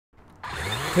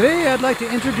Today I'd like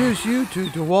to introduce you to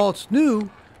DeWalt's new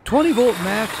 20 volt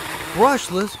max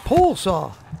brushless pole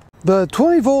saw. The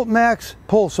 20 volt max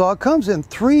pole saw comes in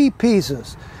 3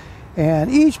 pieces,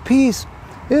 and each piece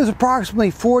is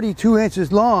approximately 42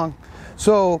 inches long,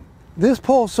 so this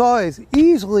pole saw is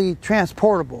easily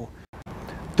transportable.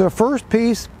 The first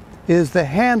piece is the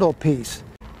handle piece.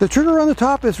 The trigger on the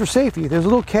top is for safety. There's a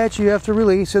little catch you have to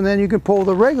release, and then you can pull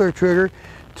the regular trigger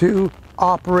to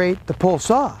operate the pole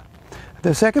saw.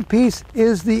 The second piece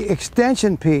is the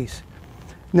extension piece.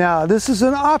 Now, this is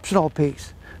an optional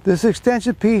piece. This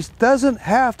extension piece doesn't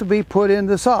have to be put in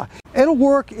the saw. It'll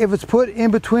work if it's put in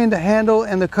between the handle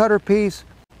and the cutter piece,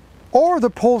 or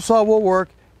the pole saw will work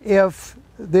if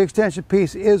the extension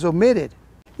piece is omitted.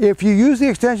 If you use the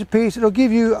extension piece, it'll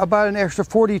give you about an extra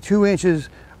 42 inches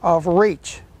of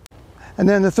reach. And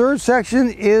then the third section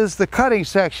is the cutting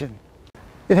section.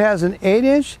 It has an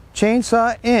 8-inch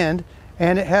chainsaw end,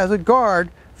 and it has a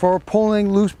guard for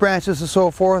pulling loose branches and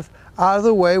so forth out of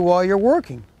the way while you're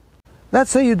working. Let's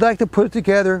say you'd like to put it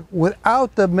together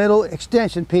without the middle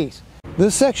extension piece.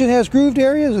 This section has grooved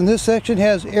areas, and this section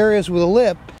has areas with a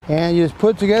lip, and you just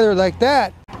put it together like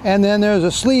that. And then there's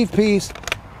a sleeve piece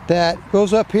that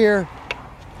goes up here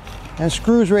and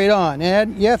screws right on,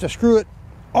 and you have to screw it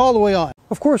all the way on.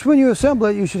 Of course, when you assemble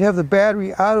it, you should have the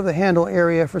battery out of the handle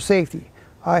area for safety.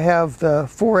 I have the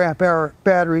 4 amp hour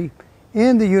battery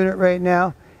in the unit right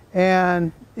now,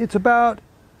 and it's about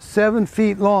 7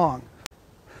 feet long.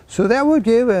 So that would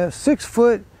give a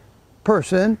 6-foot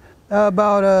person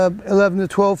about a 11 to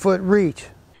 12 foot reach.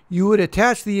 You would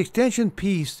attach the extension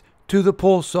piece to the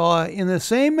pole saw in the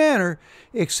same manner,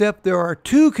 except there are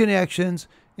 2 connections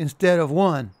instead of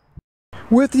 1.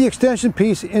 With the extension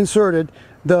piece inserted,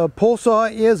 the pole saw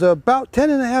is about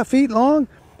 10.5 feet long,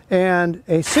 and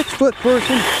a 6-foot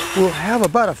person will have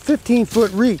about a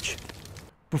 15-foot reach.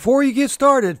 Before you get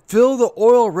started, fill the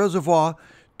oil reservoir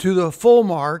to the full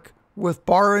mark with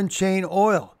bar and chain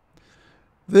oil.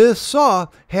 This saw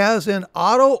has an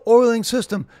auto oiling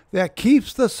system that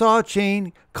keeps the saw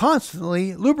chain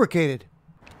constantly lubricated.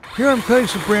 Here I'm cutting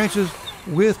some branches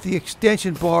with the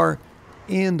extension bar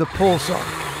in the pole saw.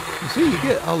 You see, you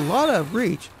get a lot of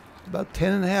reach, about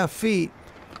 10.5 feet,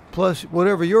 plus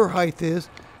whatever your height is.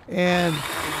 And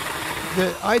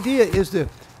the idea is to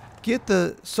get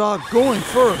the saw going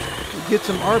first, get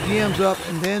some RPMs up,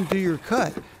 and then do your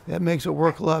cut. That makes it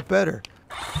work a lot better.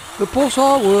 The pole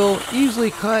saw will easily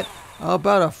cut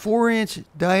about a 4-inch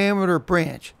diameter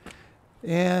branch.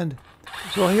 And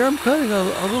so here I'm cutting a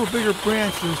little bigger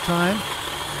branch this time.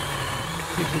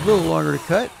 Takes a little longer to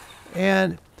cut.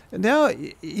 And now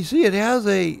you see it has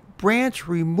a branch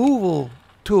removal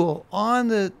tool on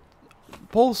the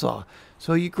pole saw.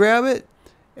 So you grab it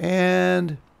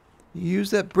and you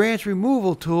use that branch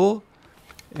removal tool,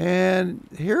 and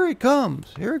here it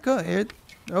comes. Here it comes.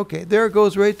 Okay, there it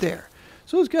goes right there.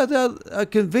 So it's got a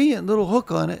convenient little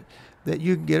hook on it that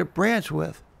you can get a branch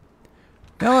with.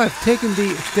 Now I've taken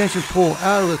the extension pole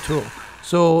out of the tool,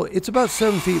 so it's about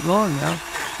 7 feet long now.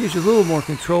 Gives you a little more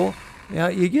control. Now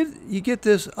you get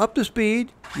this up to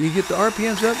speed, you get the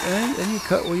RPMs up, and you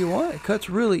cut where you want. It cuts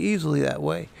really easily that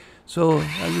way. So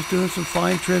I'm just doing some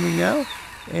fine trimming now,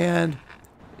 and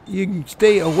you can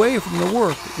stay away from the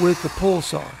work with the pole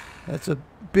saw. That's a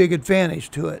big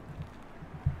advantage to it.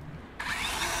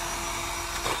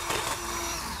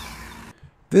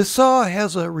 This saw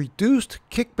has a reduced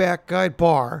kickback guide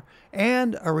bar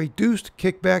and a reduced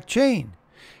kickback chain.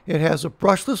 It has a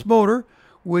brushless motor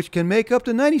which can make up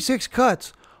to 96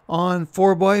 cuts on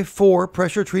 4x4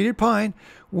 pressure treated pine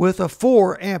with a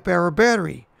 4 amp hour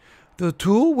battery. The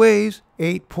tool weighs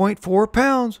 8.4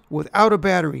 pounds without a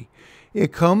battery.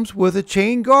 It comes with a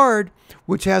chain guard,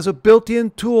 which has a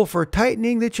built-in tool for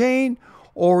tightening the chain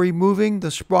or removing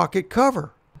the sprocket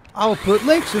cover. I'll put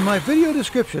links in my video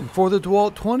description for the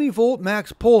DeWalt 20 volt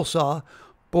max pole saw,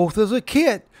 both as a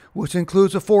kit, which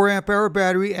includes a 4 amp hour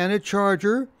battery and a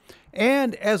charger,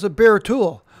 and as a bare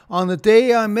tool. On the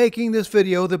day I'm making this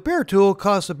video, the bare tool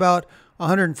costs about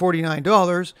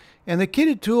 $149, and the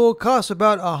kitted tool costs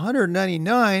about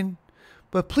 $199,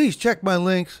 but please check my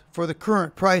links for the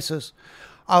current prices.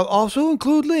 I'll also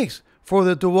include links for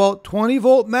the DeWalt 20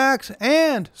 volt max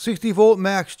and 60 volt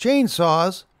max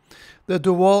chainsaws, the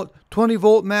DeWalt 20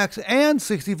 volt max and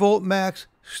 60 volt max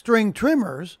string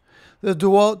trimmers, the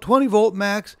DeWalt 20 volt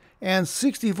max and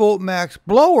 60 volt max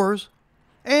blowers,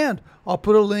 and I'll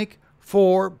put a link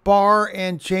for bar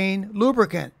and chain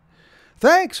lubricant.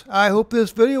 Thanks! I hope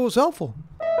this video was helpful.